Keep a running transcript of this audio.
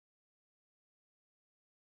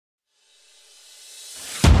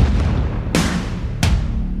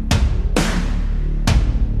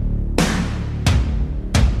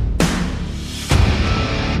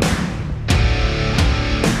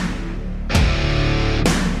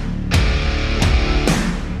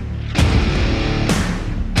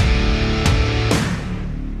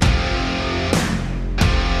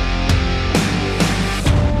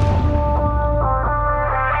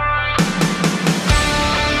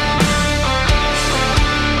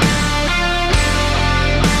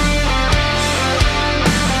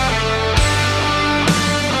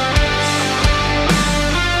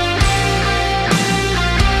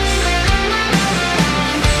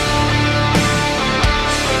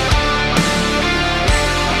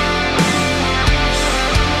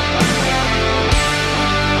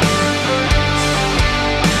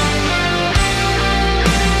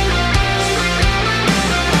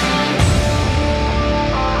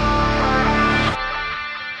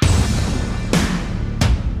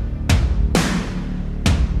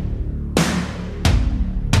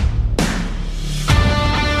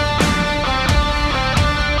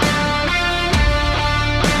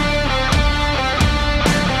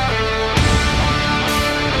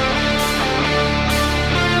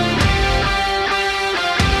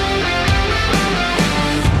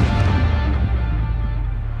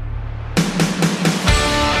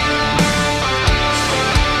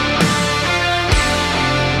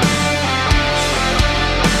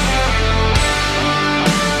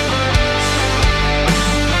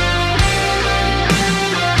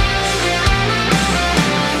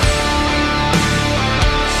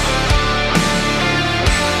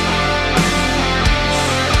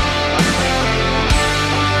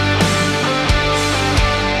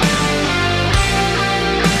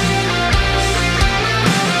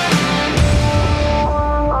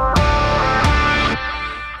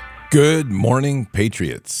Good morning,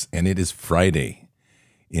 Patriots. And it is Friday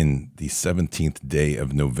in the 17th day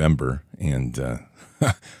of November. And,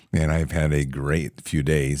 man, I've had a great few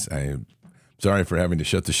days. I'm sorry for having to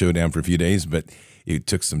shut the show down for a few days, but it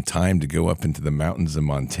took some time to go up into the mountains of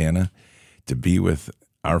Montana to be with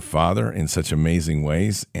our Father in such amazing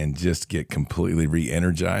ways and just get completely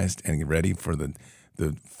re-energized and ready for the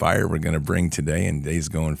fire we're going to bring today and days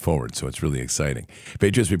going forward. So it's really exciting.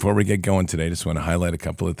 Patriots, before we get going today, I just want to highlight a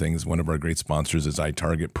couple of things. One of our great sponsors is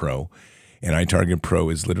iTarget Pro. And iTarget Pro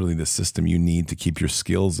is literally the system you need to keep your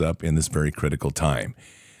skills up in this very critical time.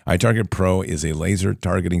 iTarget Pro is a laser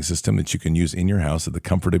targeting system that you can use in your house at the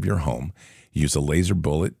comfort of your home. You use a laser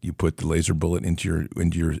bullet. You put the laser bullet into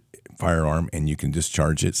your firearm, and you can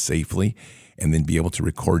discharge it safely and then be able to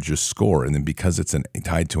record your score. And then because it's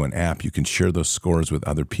tied to an app, you can share those scores with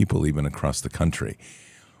other people even across the country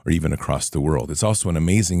or even across the world. It's also an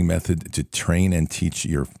amazing method to train and teach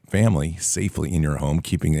your family safely in your home,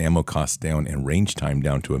 keeping the ammo costs down and range time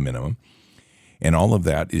down to a minimum. And all of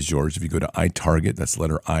that is yours if you go to iTarget, that's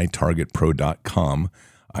letter iTargetPro.com,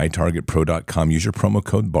 iTargetPro.com. Use your promo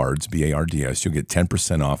code BARDS, B-A-R-D-S. You'll get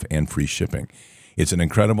 10% off and free shipping. It's an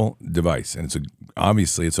incredible device, and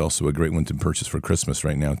obviously it's also a great one to purchase for Christmas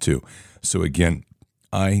right now too. So again,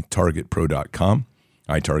 iTargetPro.com,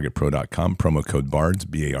 iTargetPro.com, promo code BARDS,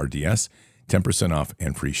 B-A-R-D-S, 10% off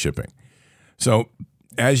and free shipping. So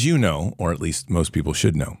as you know, or at least most people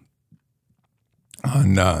should know,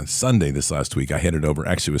 on Sunday this last week, I headed over,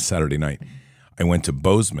 actually it was Saturday night, I went to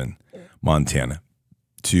Bozeman, Montana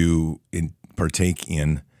to partake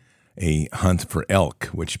in a hunt for elk,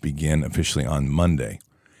 which began officially on Monday.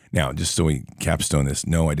 Now, just so we capstone this,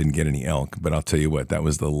 no, I didn't get any elk, but I'll tell you what, that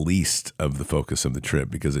was the least of the focus of the trip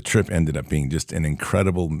because the trip ended up being just an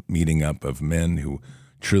incredible meeting up of men who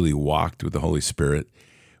truly walked with the Holy Spirit.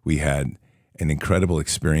 We had an incredible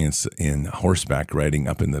experience in horseback riding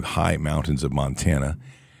up in the high mountains of Montana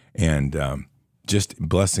and just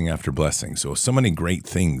blessing after blessing. So many great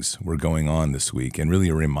things were going on this week and really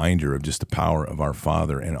a reminder of just the power of our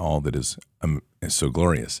Father and all that is so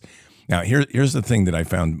glorious. Now, here's the thing that I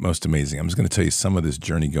found most amazing. I'm just going to tell you some of this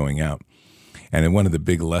journey going out. And then one of the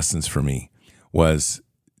big lessons for me was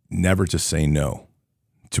never to say no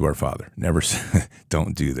to our Father. Never,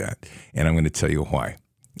 don't do that. And I'm going to tell you why.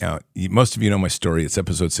 Now, most of you know my story. It's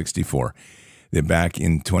episode 64. That back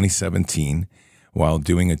in 2017, while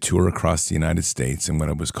doing a tour across the United States and what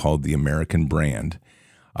it was called the American Brand,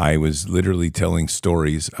 I was literally telling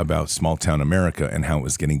stories about small town America and how it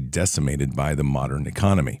was getting decimated by the modern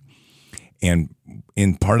economy. And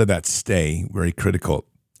in part of that stay, very critical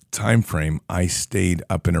time frame, I stayed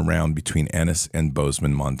up and around between Ennis and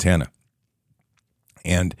Bozeman, Montana.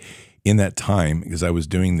 And in that time, because I was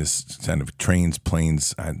doing this kind of trains,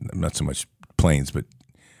 planes, not so much planes, but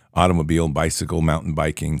automobile, bicycle, mountain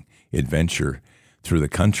biking adventure through the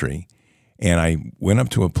country. And I went up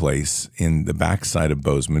to a place in the backside of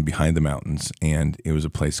Bozeman behind the mountains, and it was a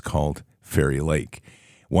place called Fairy Lake,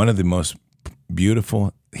 one of the most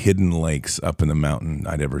beautiful hidden lakes up in the mountain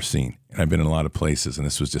I'd ever seen. And I've been in a lot of places, and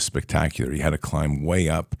this was just spectacular. You had to climb way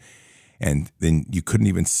up, and then you couldn't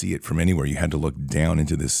even see it from anywhere. You had to look down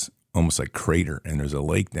into this almost like crater, and there's a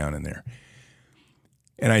lake down in there.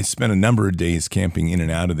 And I spent a number of days camping in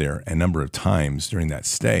and out of there a number of times during that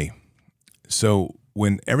stay. So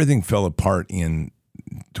when everything fell apart in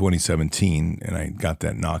 2017 and I got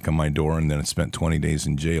that knock on my door and then I spent 20 days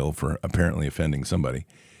in jail for apparently offending somebody,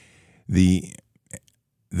 the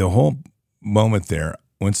whole moment there,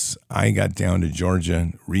 once I got down to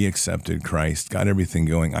Georgia, reaccepted Christ, got everything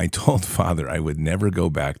going, I told Father I would never go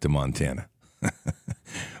back to Montana.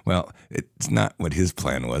 Well, it's not what his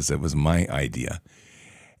plan was. It was my idea.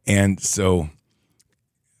 And so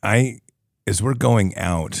as we're going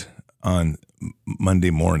out on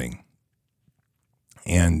Monday morning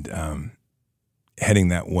and heading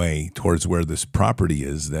that way towards where this property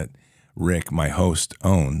is that Rick, my host,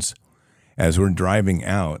 owns, as we're driving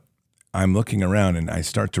out, I'm looking around and I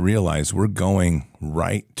start to realize we're going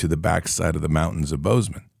right to the backside of the mountains of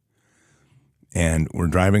Bozeman. And we're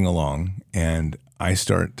driving along and I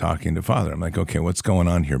start talking to Father. I'm like, okay, what's going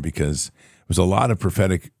on here? Because there was a lot of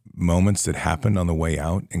prophetic moments that happened on the way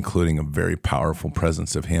out, including a very powerful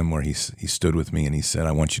presence of him where he stood with me and he said,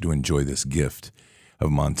 I want you to enjoy this gift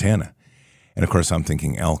of Montana. And of course, I'm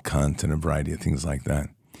thinking elk hunt and a variety of things like that.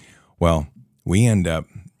 Well, we end up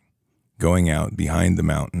going out behind the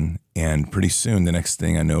mountain, and pretty soon, the next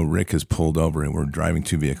thing I know, Rick has pulled over, and we're driving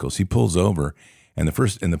two vehicles. He pulls over, and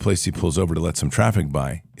the place he pulls over to let some traffic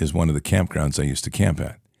by is one of the campgrounds I used to camp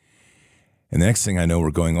at. And the next thing I know,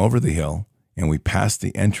 we're going over the hill, And we passed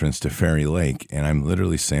the entrance to Fairy Lake, and I'm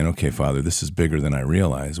literally saying, okay, Father, this is bigger than I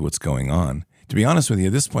realize. What's going on? To be honest with you,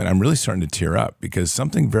 at this point, I'm really starting to tear up because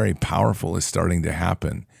something very powerful is starting to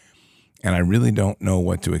happen. And I really don't know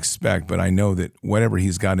what to expect, but I know that whatever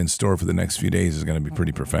he's got in store for the next few days is going to be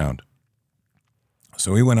pretty profound.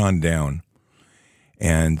 So we went on down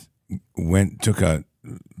and took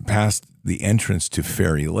past the entrance to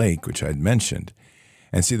Fairy Lake, which I'd mentioned.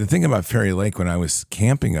 And see, the thing about Fairy Lake when I was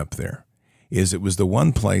camping up there is it was the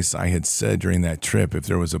one place I had said during that trip, if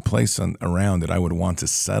there was a place around that I would want to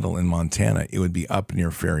settle in Montana, it would be up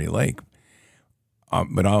near Fairy Lake.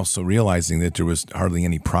 But also realizing that there was hardly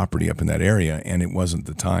any property up in that area, and it wasn't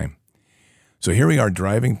the time. So here we are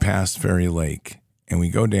driving past Fairy Lake, and we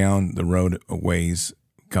go down the road a ways,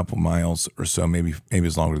 a couple miles or so, maybe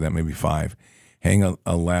it's longer than that, maybe 5, hang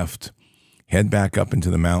a left, head back up into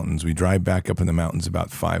the mountains. We drive back up in the mountains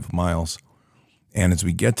about 5 miles. And as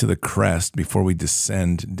we get to the crest, before we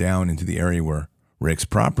descend down into the area where Rick's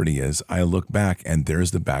property is, I look back, and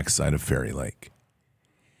there's the backside of Fairy Lake.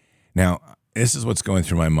 Now, this is what's going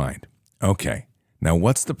through my mind. Okay, now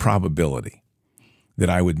what's the probability that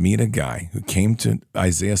I would meet a guy who came to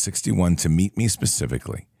Isaiah 61 to meet me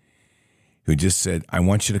specifically, who just said, I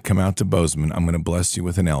want you to come out to Bozeman. I'm going to bless you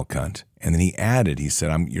with an elk hunt. And then he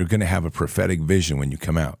said, you're going to have a prophetic vision when you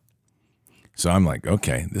come out. So I'm like,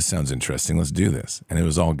 okay, this sounds interesting. Let's do this. And it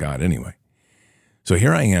was all God anyway. So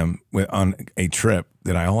here I am on a trip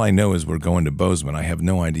that all I know is we're going to Bozeman. I have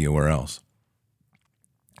no idea where else.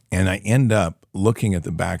 And I end up looking at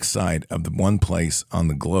the backside of the one place on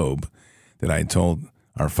the globe that I had told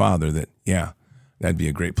our father that, yeah, that'd be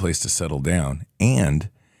a great place to settle down. And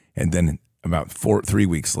then about 3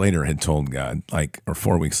 weeks later had told God, or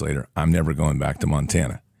 4 weeks later, I'm never going back to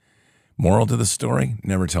Montana. Moral to the story,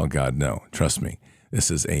 never tell God no. Trust me,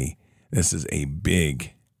 this is a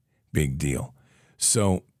big, big deal.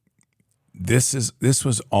 So this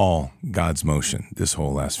was all God's motion this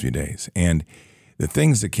whole last few days. And the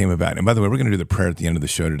things that came about, and by the way, we're going to do the prayer at the end of the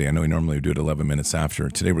show today. I know we normally do it 11 minutes after.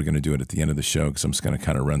 Today we're going to do it at the end of the show because I'm just going to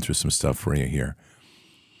kind of run through some stuff for you here.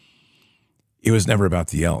 It was never about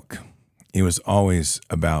the elk. It was always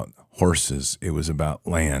about horses. It was about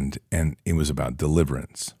land, and it was about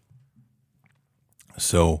deliverance.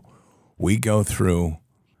 So we go through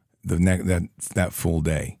that full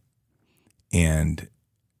day, and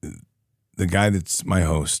the guy that's my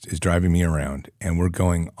host is driving me around, and we're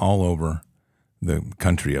going all over the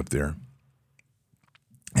country up there.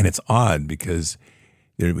 And it's odd because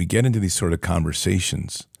we get into these sort of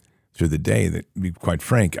conversations through the day that, to be quite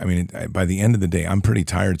frank, I mean, by the end of the day, I'm pretty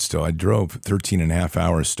tired still. I drove 13 and a half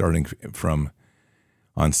hours starting from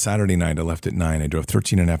on Saturday night. I left at 9. I drove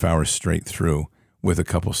 13 and a half hours straight through with a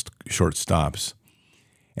couple short stops.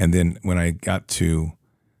 And then when I got to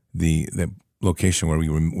the location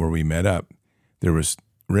where we met up, there was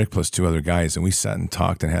Rick plus 2 other guys, and we sat and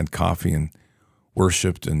talked and had coffee and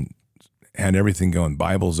worshiped and had everything going,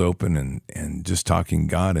 Bibles open and just talking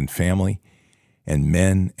God and family and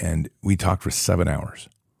men, and we talked for 7 hours.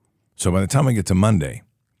 So by the time I get to Monday,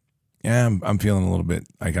 I'm feeling a little bit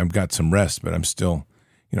like I've got some rest, but I'm still,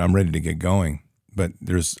 I'm ready to get going. But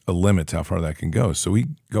there's a limit to how far that can go. So we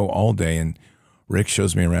go all day, and Rick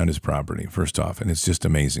shows me around his property, first off, and it's just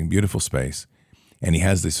amazing, beautiful space. And he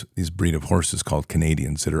has these breed of horses called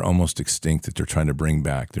Canadians that are almost extinct that they're trying to bring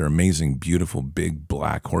back. They're amazing, beautiful, big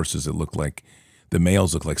black horses that the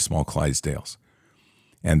males look like small Clydesdales.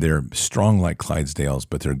 And they're strong like Clydesdales,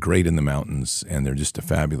 but they're great in the mountains, and they're just a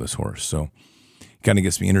fabulous horse. So it kind of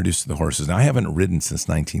gets me introduced to the horses. Now, I haven't ridden since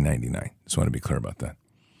 1999. Just want to be clear about that.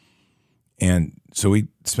 And so we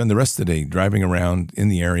spend the rest of the day driving around in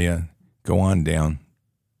the area, go on down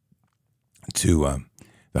to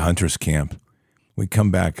the hunter's camp. We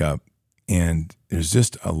come back up, and there's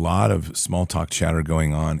just a lot of small talk chatter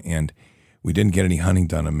going on, and we didn't get any hunting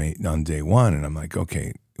done on day one. And I'm like,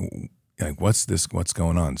 okay, what's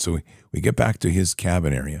going on? So we get back to his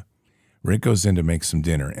cabin area. Rick goes in to make some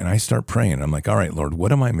dinner, and I start praying. I'm like, all right, Lord,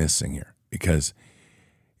 what am I missing here? Because,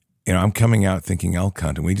 I'm coming out thinking elk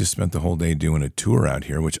hunt, and we just spent the whole day doing a tour out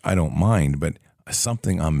here, which I don't mind, but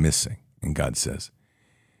something I'm missing. And God says,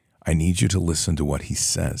 I need you to listen to what he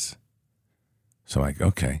says. So I'm like,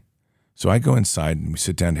 okay. So I go inside, and we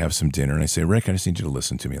sit down to have some dinner, and I say, Rick, I just need you to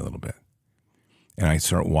listen to me a little bit. And I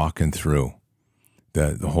start walking through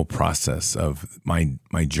the whole process of my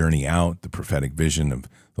journey out, the prophetic vision of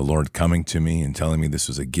the Lord coming to me and telling me this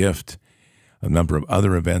was a gift, a number of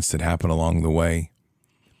other events that happened along the way,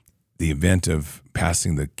 the event of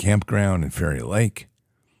passing the campground in Fairy Lake.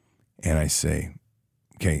 And I say,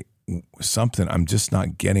 okay, something, I'm just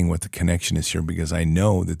not getting what the connection is here, because I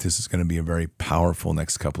know that this is going to be a very powerful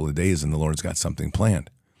next couple of days and the Lord's got something planned.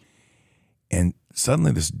 And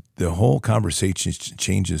suddenly the whole conversation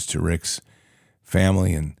changes to Rick's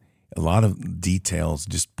family, and a lot of details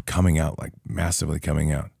just coming out, like massively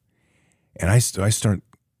coming out. And I start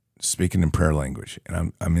speaking in prayer language,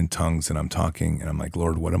 and I'm in tongues, and I'm talking, and I'm like,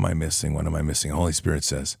 Lord, what am I missing? What am I missing? Holy Spirit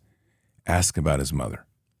says, ask about his mother.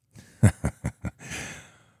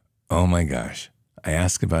 Oh my gosh. I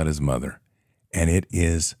ask about his mother, and it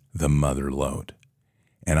is the mother load.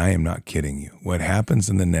 And I am not kidding you. What happens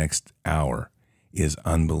in the next hour is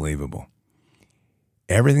unbelievable.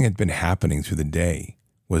 Everything that had been happening through the day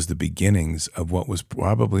was the beginnings of what was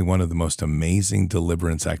probably one of the most amazing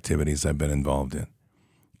deliverance activities I've been involved in.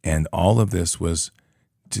 And all of this was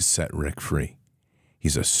to set Rick free.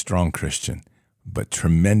 He's a strong Christian, but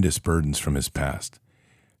tremendous burdens from his past.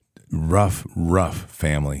 Rough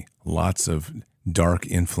family, lots of dark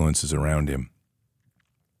influences around him.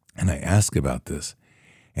 And I ask about this,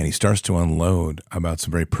 and he starts to unload about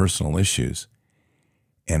some very personal issues.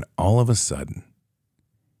 And all of a sudden,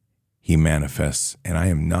 he manifests, and I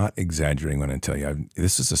am not exaggerating when I tell you,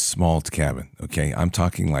 this is a small cabin, okay? I'm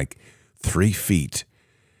talking like 3 feet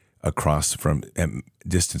across from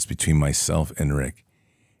distance between myself and Rick,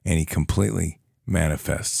 and he completely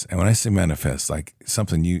manifests. And when I say manifests, like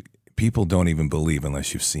something people don't even believe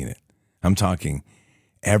unless you've seen it. I'm talking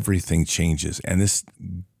everything changes, and this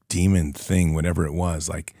demon thing, whatever it was,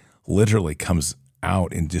 like literally comes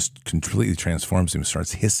out and just completely transforms him,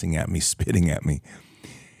 starts hissing at me, spitting at me.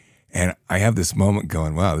 And I have this moment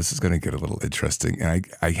going, wow, this is going to get a little interesting. And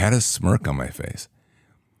I had a smirk on my face.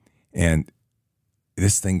 And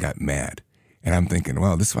this thing got mad. And I'm thinking,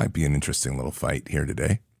 well, this might be an interesting little fight here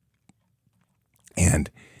today. And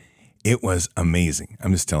it was amazing.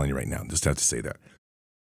 I'm just telling you right now, just have to say that.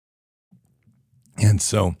 And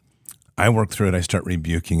so I work through it. I start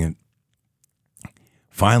rebuking it.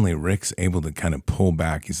 Finally, Rick's able to kind of pull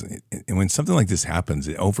back. And when something like this happens,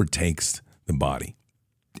 it overtakes the body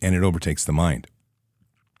and it overtakes the mind.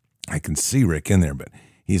 I can see Rick in there, but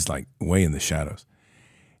he's like way in the shadows.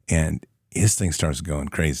 And his thing starts going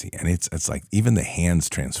crazy. And it's like even the hands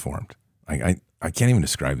transformed. Like I can't even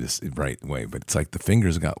describe this the right way, but it's like the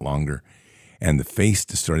fingers got longer and the face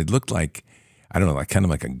distorted. It looked like, I don't know, like kind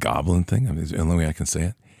of like a goblin thing. I mean, it's the only way I can say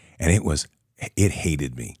it. And it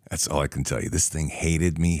hated me. That's all I can tell you. This thing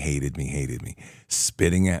hated me,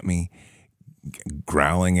 spitting at me,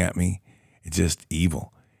 growling at me, just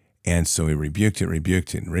evil. And so he rebuked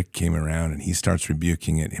it, and Rick came around and he starts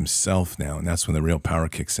rebuking it himself now. And that's when the real power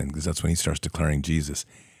kicks in, because that's when he starts declaring Jesus.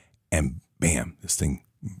 And bam, this thing,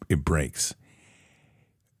 it breaks.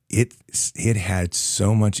 It had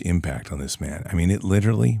so much impact on this man. I mean, it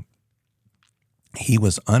literally, he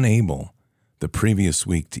was unable the previous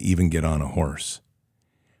week to even get on a horse.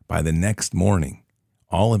 By the next morning,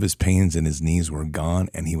 all of his pains in his knees were gone,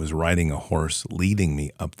 and he was riding a horse leading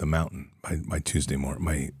me up the mountain by Tuesday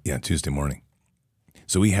morning.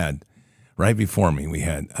 So we had, right before me, we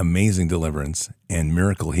had amazing deliverance and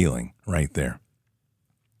miracle healing right there.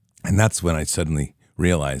 And that's when I suddenly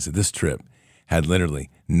realized that this trip had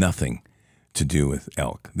literally nothing to do with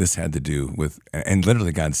elk. This had to do with, and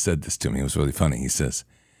literally God said this to me. It was really funny. He says,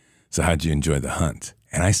 so how'd you enjoy the hunt?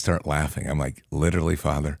 And I start laughing. I'm like, literally,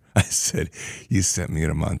 Father, I said, you sent me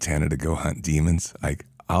to Montana to go hunt demons. Like,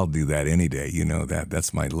 I'll do that any day. You know that.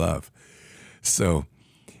 That's my love. So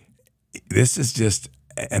this is just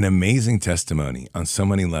an amazing testimony on so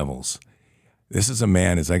many levels. This is a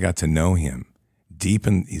man, as I got to know him,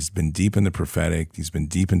 he's been deep in the prophetic. He's been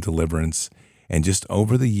deep in deliverance. And just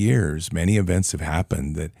over the years, many events have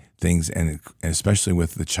happened that things, and especially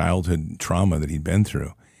with the childhood trauma that he'd been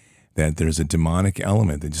through, that there's a demonic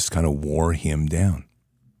element that just kind of wore him down.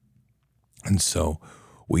 And so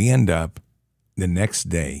we end up the next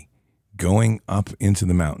day going up into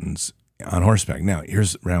the mountains on horseback. Now,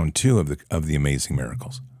 here's round 2 of the amazing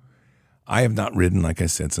miracles. I have not ridden, like I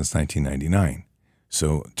said, since 1999.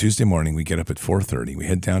 So Tuesday morning, we get up at 4:30. We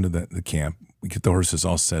head down to the camp. We get the horses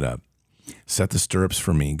all set up, set the stirrups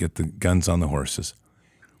for me, get the guns on the horses,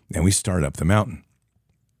 and we start up the mountain.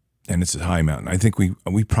 And it's a high mountain. I think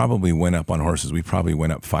we probably went up on horses. We probably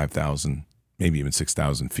went up 5,000, maybe even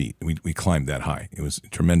 6,000 feet. We climbed that high. It was a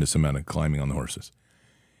tremendous amount of climbing on the horses.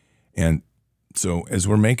 And so as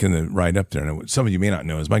we're making the ride up there, and some of you may not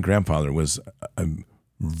know, is my grandfather was a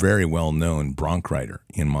very well-known bronc rider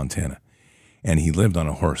in Montana. And he lived on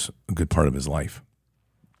a horse a good part of his life.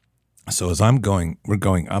 So as we're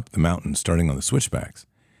going up the mountain, starting on the switchbacks,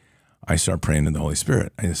 I start praying to the Holy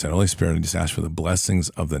Spirit. I just said, Holy Spirit, I just ask for the blessings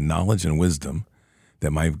of the knowledge and wisdom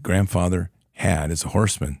that my grandfather had as a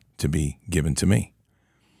horseman to be given to me.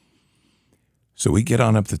 So we get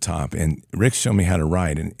on up the top, and Rick showed me how to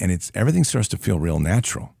ride, and everything starts to feel real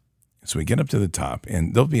natural. So we get up to the top,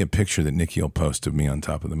 and there'll be a picture that Nikki will post of me on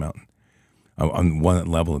top of the mountain, on one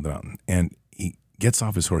level of the mountain. And he gets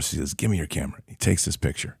off his horse. He says, "Give me your camera." He takes this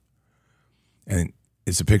picture, and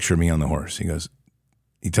it's a picture of me on the horse.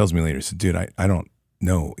 He tells me later, he said, "Dude, I don't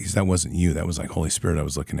know." He said, "That wasn't you. That was like Holy Spirit I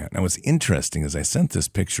was looking at." Now, what's interesting is I sent this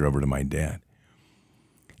picture over to my dad,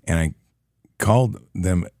 and I called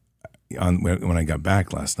them when I got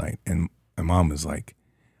back last night, and my mom was like,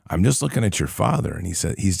 "I'm just looking at your father." And he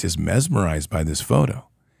said, he's just mesmerized by this photo.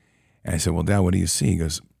 And I said, "Well, Dad, what do you see?" He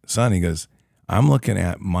goes, "Son," he goes, "I'm looking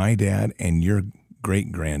at my dad and your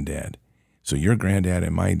great granddad. So your granddad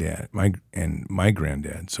and my dad, my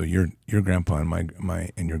granddad. So your grandpa and my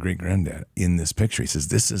and your great granddad in this picture." He says,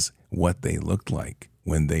 "This is what they looked like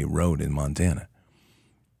when they rode in Montana."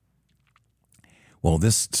 Well,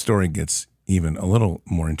 this story gets even a little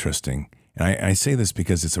more interesting. And I say this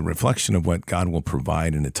because it's a reflection of what God will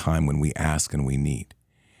provide in a time when we ask and we need.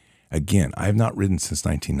 Again, I have not ridden since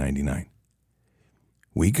 1999.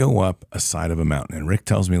 We go up a side of a mountain, and Rick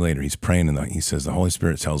tells me later, he's praying, and he says, the Holy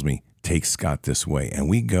Spirit tells me, "Take Scott this way." And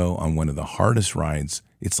we go on one of the hardest rides.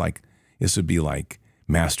 This would be like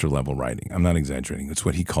master level riding. I'm not exaggerating. It's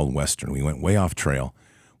what he called Western. We went way off trail.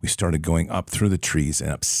 We started going up through the trees and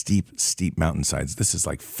up steep mountainsides. This is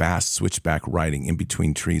like fast switchback riding in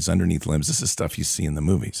between trees, underneath limbs. This is stuff you see in the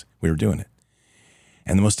movies. We were doing it.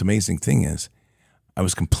 And the most amazing thing is I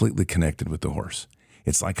was completely connected with the horse.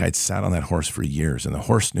 It's like I'd sat on that horse for years, and the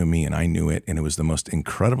horse knew me and I knew it. And it was the most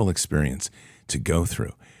incredible experience to go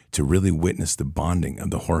through, to really witness the bonding of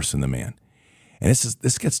the horse and the man. And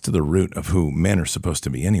this gets to the root of who men are supposed to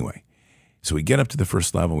be anyway. So we get up to the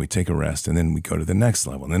first level, we take a rest, and then we go to the next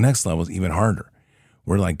level. And the next level is even harder.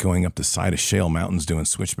 We're like going up the side of shale mountains doing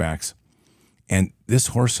switchbacks. And this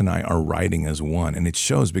horse and I are riding as one. And it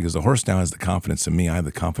shows because the horse now has the confidence in me. I have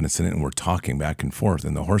the confidence in it, and we're talking back and forth.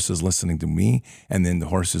 And the horse is listening to me, and then the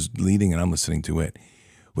horse is leading, and I'm listening to it.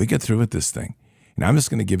 We get through with this thing. And I'm just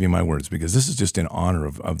going to give you my words because this is just in honor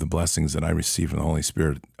of the blessings that I received from the Holy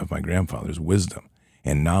Spirit of my grandfather's wisdom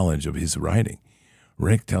and knowledge of his riding.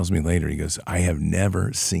 Rick tells me later, he goes, "I have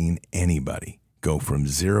never seen anybody go from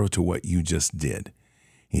zero to what you just did."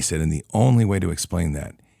 He said, and the only way to explain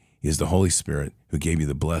that is the Holy Spirit who gave you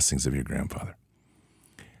the blessings of your grandfather.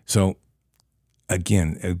 So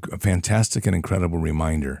again, a fantastic and incredible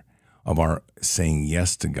reminder of our saying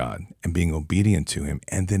yes to God and being obedient to him,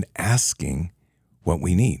 and then asking what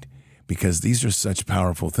we need, because these are such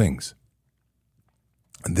powerful things.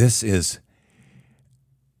 This is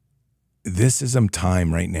a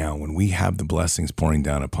time right now when we have the blessings pouring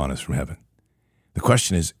down upon us from heaven. The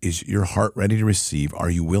question is your heart ready to receive?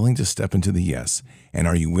 Are you willing to step into the yes? And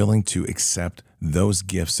are you willing to accept those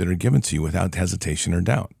gifts that are given to you without hesitation or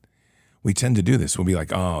doubt? We tend to do this. We'll be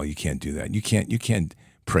like, "Oh, you can't do that. You can't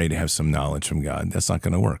pray to have some knowledge from God. That's not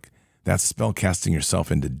going to work. That's spell casting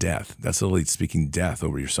yourself into death. That's literally speaking death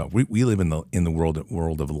over yourself." We live in the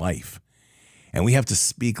world of life, and we have to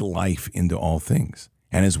speak life into all things.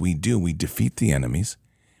 And as we do, we defeat the enemies,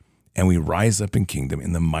 and we rise up in kingdom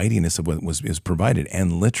in the mightiness of what is provided.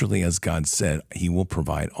 And literally, as God said, he will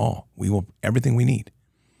provide all. Everything we need,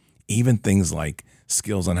 even things like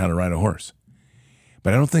skills on how to ride a horse.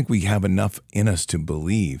 But I don't think we have enough in us to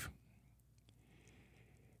believe.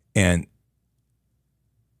 And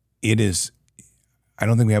I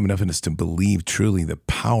don't think we have enough in us to believe truly the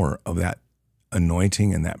power of that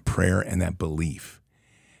anointing and that prayer and that belief.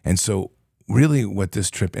 And so really what this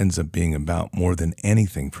trip ends up being about more than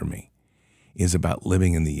anything for me is about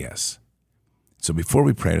living in the yes. So before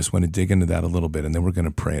we pray, I just want to dig into that a little bit, and then we're going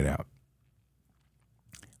to pray it out.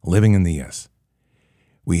 Living in the yes.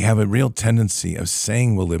 We have a real tendency of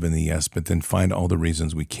saying we'll live in the yes, but then find all the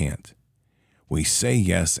reasons we can't. We say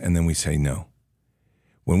yes, and then we say no.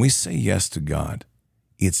 When we say yes to God,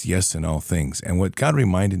 it's yes in all things. And what God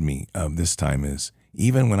reminded me of this time is,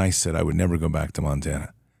 even when I said I would never go back to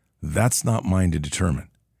Montana, that's not mine to determine.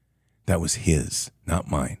 That was his,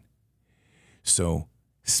 not mine. So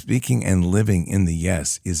speaking and living in the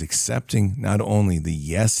yes is accepting not only the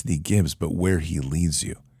yes that he gives, but where he leads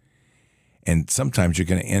you. And sometimes you're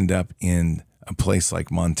going to end up in a place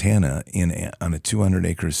like Montana on a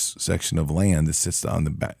 200-acre section of land that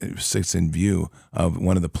sits in view of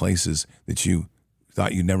one of the places that you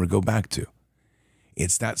thought you'd never go back to.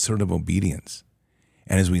 It's that sort of obedience.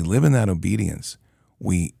 And as we live in that obedience,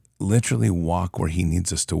 we literally walk where he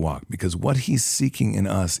needs us to walk, because what he's seeking in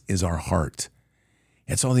us is our heart.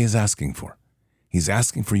 That's all he is asking for. He's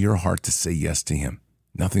asking for your heart to say yes to him.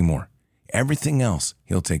 Nothing more. Everything else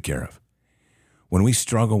he'll take care of. When we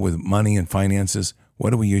struggle with money and finances, what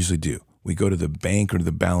do we usually do? We go to the bank or to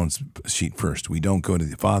the balance sheet first. We don't go to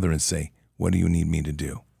the Father and say, what do you need me to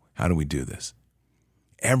do? How do we do this?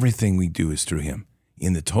 Everything we do is through him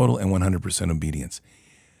in the total and 100% obedience.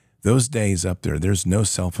 Those days up there, there's no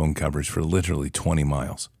cell phone coverage for literally 20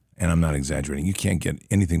 miles. And I'm not exaggerating. You can't get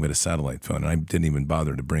anything but a satellite phone. And I didn't even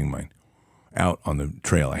bother to bring mine out on the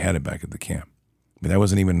trail. I had it back at the camp. But that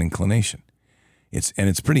wasn't even an inclination.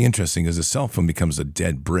 It's pretty interesting because a cell phone becomes a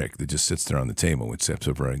dead brick that just sits there on the table, except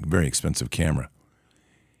for a very expensive camera.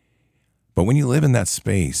 But when you live in that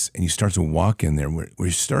space and you start to walk in there,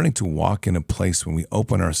 we're starting to walk in a place when we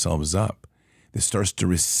open ourselves up that starts to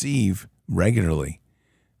receive regularly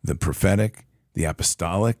the prophetic, the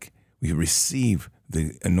apostolic. We receive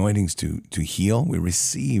the anointings to heal. We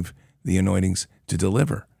receive the anointings to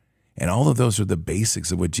deliver. And all of those are the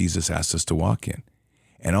basics of what Jesus asked us to walk in.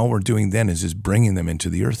 And all we're doing then is just bringing them into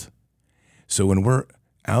the earth. So when we're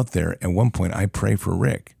out there, at one point I pray for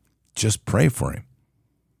Rick. Just pray for him.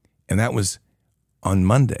 And that was on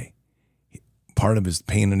Monday. Part of his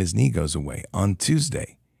pain in his knee goes away. On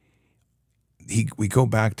Tuesday, we go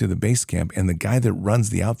back to the base camp, and the guy that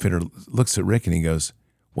runs the outfitter looks at Rick and he goes,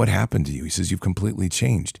 what happened to you? He says, you've completely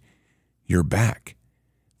changed. You're back.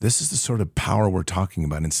 This is the sort of power we're talking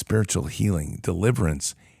about in spiritual healing,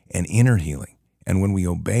 deliverance, and inner healing. And when we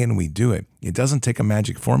obey and we do it, it doesn't take a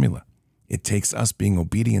magic formula. It takes us being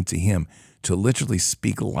obedient to him to literally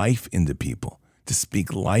speak life into people, to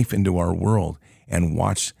speak life into our world and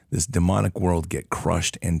watch this demonic world get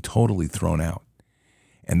crushed and totally thrown out.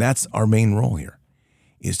 And that's our main role here,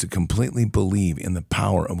 is to completely believe in the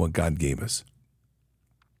power of what God gave us.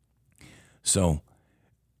 So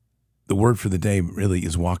the word for the day really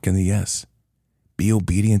is walk in the yes. Be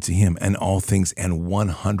obedient to him and all things, and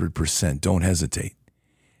 100%. Don't hesitate.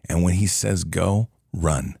 And when he says go,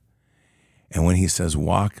 run. And when he says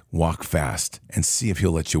walk, walk fast, and see if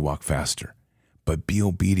he'll let you walk faster. But be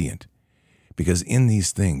obedient, because in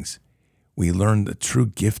these things, we learn the true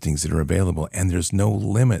giftings that are available, and there's no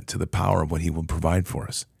limit to the power of what he will provide for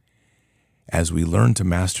us. As we learn to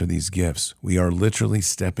master these gifts, we are literally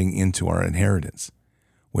stepping into our inheritance,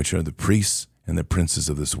 which are the priests and the princes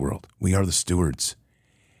of this world. We are the stewards.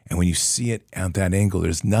 And when you see it at that angle,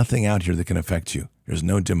 there's nothing out here that can affect you. There's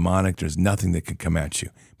no demonic, there's nothing that can come at you,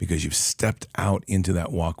 because you've stepped out into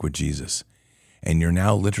that walk with Jesus. And you're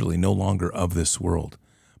now literally no longer of this world,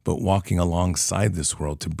 but walking alongside this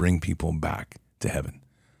world to bring people back to heaven.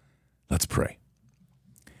 Let's pray.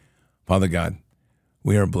 Father God,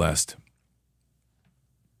 we are blessed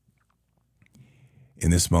in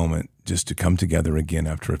this moment just to come together again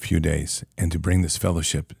after a few days and to bring this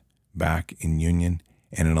fellowship back in union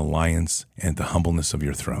and in alliance and the humbleness of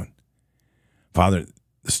your throne. Father,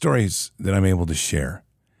 the stories that I'm able to share,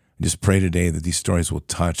 I just pray today that these stories will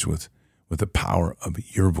touch with the power of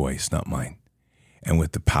your voice, not mine, and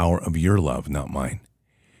with the power of your love, not mine,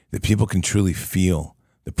 that people can truly feel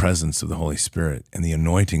the presence of the Holy Spirit and the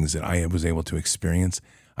anointings that I was able to experience.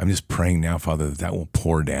 I'm just praying now, Father, that will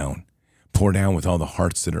pour down with all the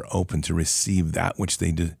hearts that are open to receive that which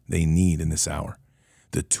they need in this hour,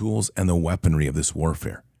 the tools and the weaponry of this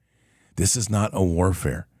warfare. This is not a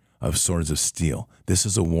warfare of swords of steel. This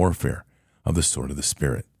is a warfare of the sword of the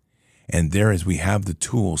Spirit. And there is, we have the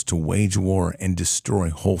tools to wage war and destroy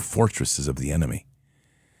whole fortresses of the enemy.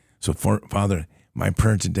 So, Father, my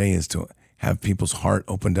prayer today is to have people's heart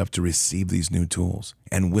opened up to receive these new tools,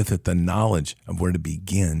 and with it the knowledge of where to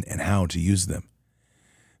begin and how to use them.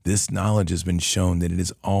 This knowledge has been shown that it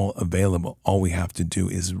is all available. All we have to do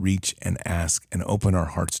is reach and ask and open our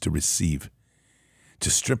hearts to receive, to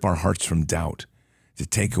strip our hearts from doubt, to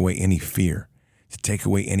take away any fear, to take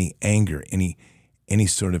away any anger, any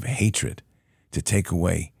sort of hatred, to take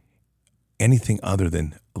away anything other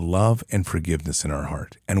than love and forgiveness in our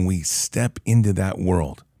heart. And we step into that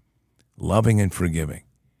world, loving and forgiving,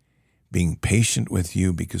 being patient with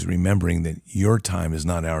you, because remembering that your time is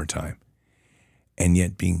not our time, and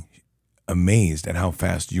yet being amazed at how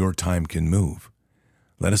fast your time can move.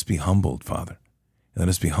 Let us be humbled, Father. Let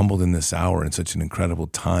us be humbled in this hour, in such an incredible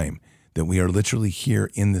time, that we are literally here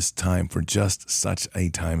in this time for just such a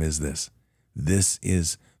time as this. This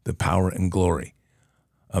is the power and glory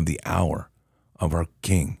of the hour of our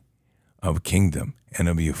King, of kingdom, and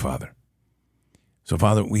of you, Father. So,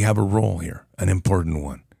 Father, we have a role here, an important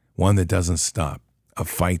one that doesn't stop, a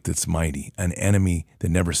fight that's mighty, an enemy that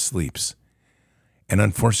never sleeps. And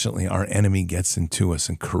unfortunately, our enemy gets into us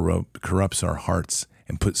and corrupts our hearts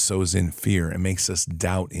and sows in fear and makes us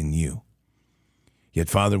doubt in you. Yet,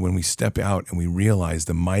 Father, when we step out and we realize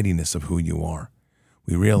the mightiness of who you are,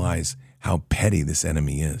 We realize how petty this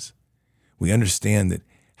enemy is. We understand that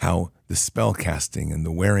how the spell casting and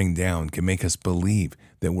the wearing down can make us believe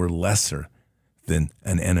that we're lesser than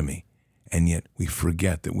an enemy. And yet we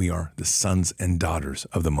forget that we are the sons and daughters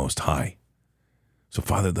of the Most High. So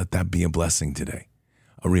Father, let that be a blessing today.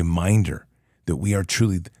 A reminder that we are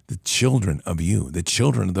truly the children of you, the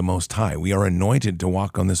children of the Most High. We are anointed to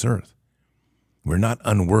walk on this earth. We're not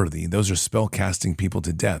unworthy. Those are spell casting people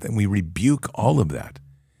to death. And we rebuke all of that.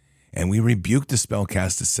 And we rebuke the spell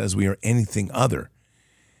cast that says we are anything other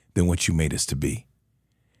than what you made us to be.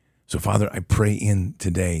 So Father, I pray in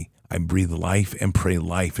today, I breathe life and pray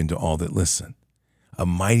life into all that listen. A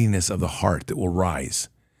mightiness of the heart that will rise,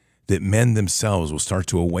 that men themselves will start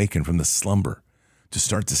to awaken from the slumber, to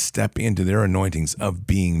start to step into their anointings of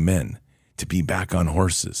being men, to be back on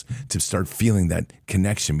horses, to start feeling that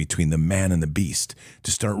connection between the man and the beast, to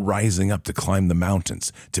start rising up to climb the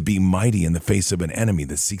mountains, to be mighty in the face of an enemy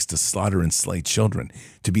that seeks to slaughter and slay children,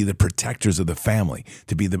 to be the protectors of the family,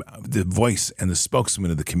 to be the voice and the spokesman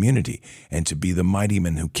of the community, and to be the mighty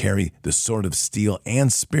men who carry the sword of steel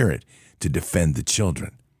and spirit to defend the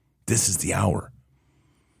children. This is the hour.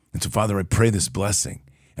 And so, Father, I pray this blessing,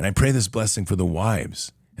 and I pray this blessing for the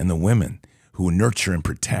wives and the women who nurture and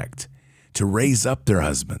protect, to raise up their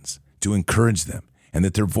husbands, to encourage them, and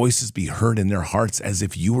that their voices be heard in their hearts as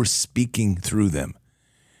if you were speaking through them,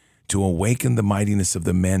 to awaken the mightiness of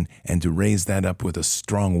the men and to raise that up with a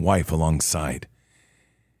strong wife alongside.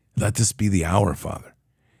 Let this be the hour, Father,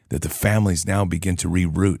 that the families now begin to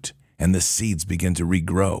reroot and the seeds begin to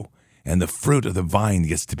regrow and the fruit of the vine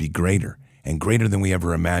gets to be greater and greater than we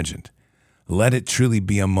ever imagined. Let it truly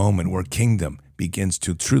be a moment where kingdom begins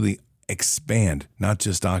to truly expand, not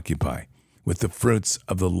just occupy, with the fruits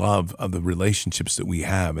of the love of the relationships that we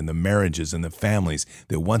have and the marriages and the families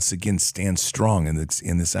that once again stand strong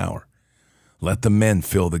in this hour. Let the men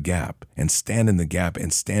fill the gap and stand in the gap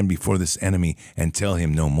and stand before this enemy and tell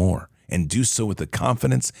him no more, and do so with the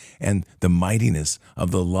confidence and the mightiness of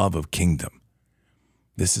the love of kingdom.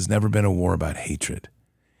 This has never been a war about hatred.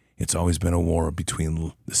 It's always been a war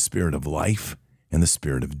between the spirit of life and the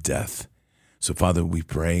spirit of death. So, Father, we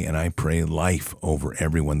pray, and I pray life over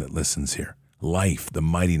everyone that listens here. Life, the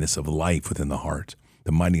mightiness of life within the heart,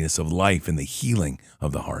 the mightiness of life in the healing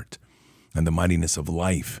of the heart, and the mightiness of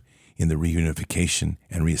life in the reunification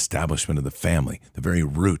and reestablishment of the family, the very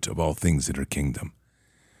root of all things that are kingdom.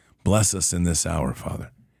 Bless us in this hour,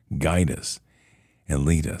 Father. Guide us and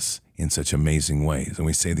lead us in such amazing ways. And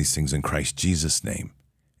we say these things in Christ Jesus' name.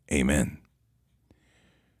 Amen.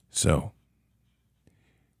 So,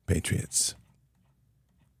 Patriots,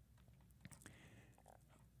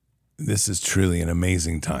 this is truly an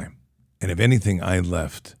amazing time. And if anything I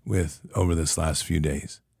left with over this last few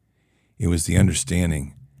days, it was the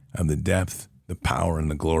understanding of the depth, the power,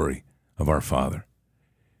 and the glory of our Father.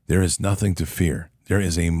 There is nothing to fear. There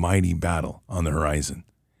is a mighty battle on the horizon.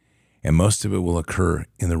 And most of it will occur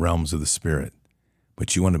in the realms of the Spirit.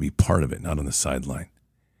 But you want to be part of it, not on the sideline.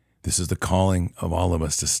 This is the calling of all of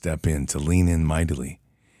us to step in, to lean in mightily,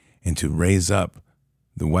 and to raise up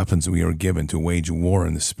the weapons we are given to wage war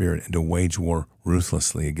in the Spirit and to wage war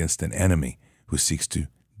ruthlessly against an enemy who seeks to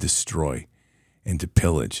destroy and to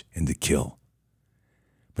pillage and to kill.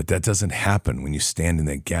 But that doesn't happen when you stand in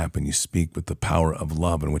that gap and you speak with the power of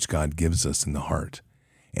love in which God gives us in the heart.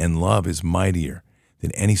 And love is mightier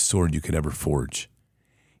than any sword you could ever forge.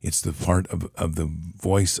 It's the part of the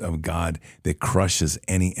voice of God that crushes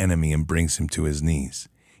any enemy and brings him to his knees.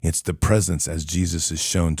 It's the presence, as Jesus is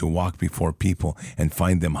shown, to walk before people and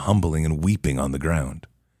find them humbling and weeping on the ground.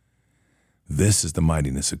 This is the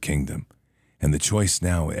mightiness of kingdom. And the choice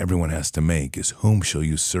now everyone has to make is, whom shall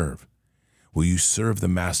you serve? Will you serve the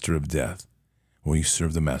master of death, or will you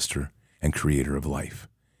serve the master and creator of life?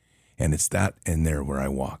 And it's that in there where I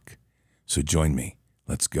walk. So join me.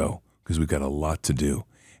 Let's go, because we've got a lot to do.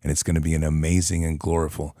 And it's going to be an amazing and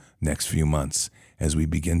gloriful next few months as we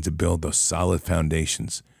begin to build those solid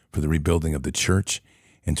foundations for the rebuilding of the church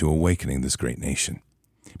and to awakening this great nation.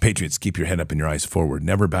 Patriots, keep your head up and your eyes forward.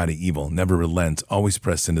 Never bow to evil, never relent, always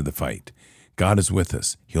press into the fight. God is with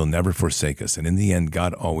us. He'll never forsake us. And in the end,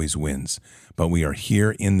 God always wins. But we are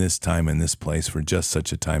here in this time and this place for just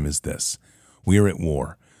such a time as this. We are at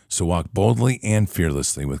war. So walk boldly and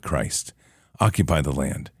fearlessly with Christ. Occupy the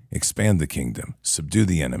land. Expand the kingdom. Subdue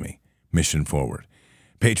the enemy. Mission forward.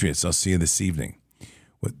 Patriots, I'll see you this evening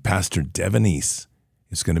with Pastor Devin East.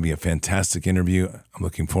 It's going to be a fantastic interview. I'm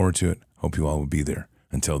looking forward to it. Hope you all will be there.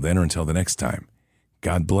 Until then, or until the next time,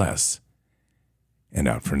 God bless, and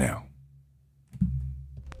out for now.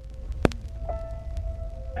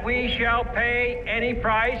 We shall pay any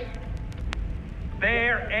price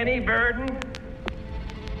bear any burden,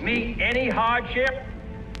 meet any hardship,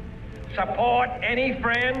 support any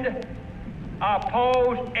friend,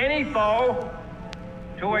 oppose any foe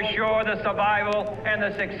to assure the survival and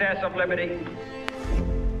the success of liberty.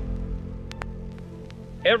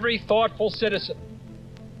 Every thoughtful citizen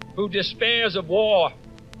who despairs of war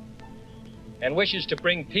and wishes to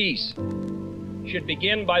bring peace should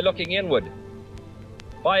begin by looking inward,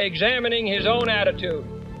 by examining his own attitude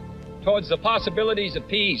towards the possibilities of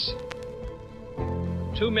peace.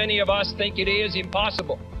 Too many of us think it is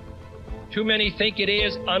impossible. Too many think it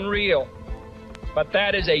is unreal. But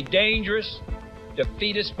that is a dangerous,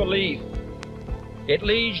 defeatist belief. It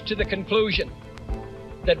leads to the conclusion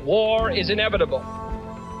that war is inevitable,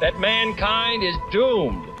 that mankind is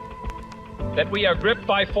doomed, that we are gripped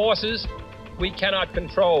by forces we cannot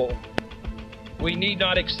control. We need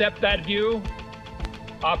not accept that view.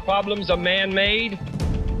 Our problems are man-made,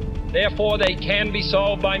 therefore they can be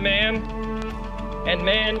solved by man, and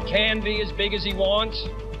man can be as big as he wants.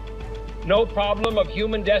 No problem of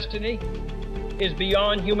human destiny is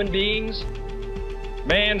beyond human beings.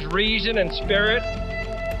 Man's reason and spirit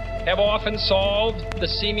have often solved the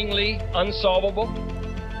seemingly unsolvable,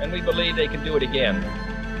 and we believe they can do it again.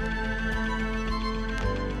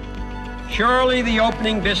 Surely the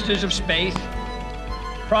opening vistas of space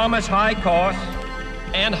promise high costs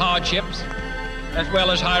and hardships, as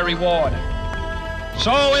well as high reward.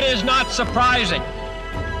 So it is not surprising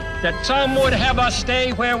that some would have us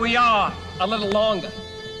stay where we are a little longer,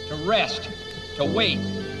 to rest, to wait.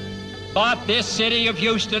 But this city of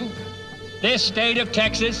Houston, this state of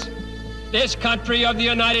Texas, this country of the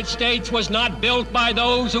United States was not built by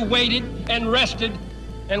those who waited and rested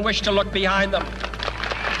and wished to look behind them.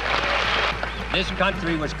 This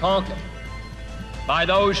country was conquered by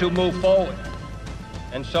those who move forward,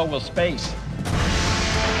 and so will space.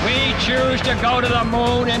 We choose to go to the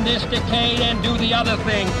moon in this decade and do the other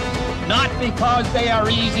thing, not because they are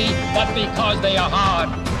easy, but because they are hard.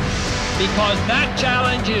 Because that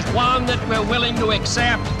challenge is one that we're willing to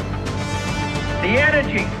accept. The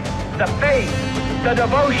energy, the faith, the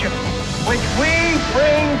devotion which we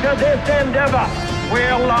bring to this endeavor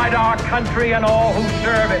will light our country and all who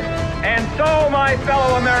serve it. And so, my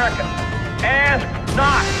fellow Americans, ask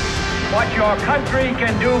not what your country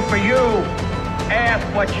can do for you, ask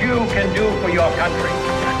what you can do for your country.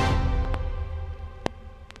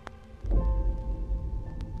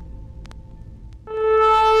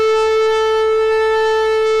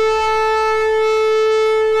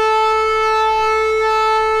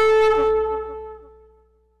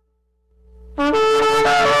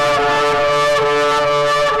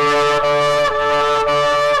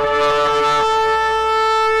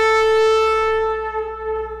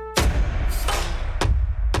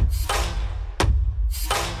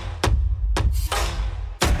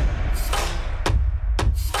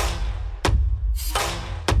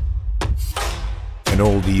 An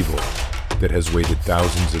old evil that has waited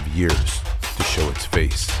thousands of years to show its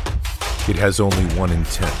face. It has only one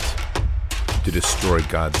intent: to destroy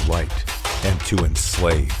God's light and to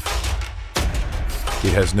enslave.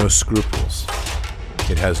 It has no scruples.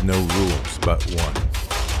 It has no rules but one: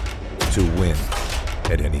 to win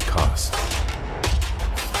at any cost.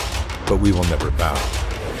 But we will never bow,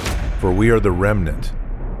 for we are the remnant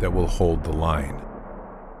that will hold the line.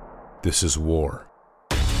 This is war.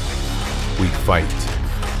 We fight,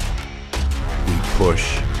 we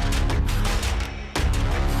push,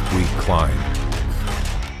 we climb,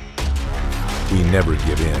 we never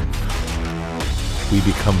give in. We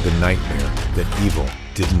become the nightmare that evil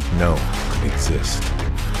didn't know could exist.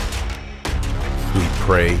 We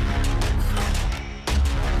pray,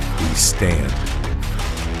 we stand.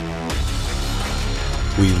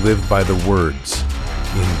 We live by the words,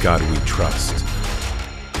 "In God we trust."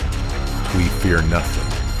 We fear nothing.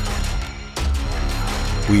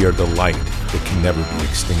 We are the light that can never be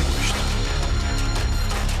extinguished.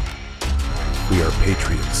 We are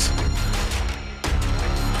patriots.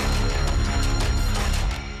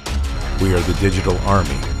 We are the digital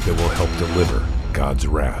army that will help deliver God's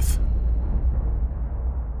wrath.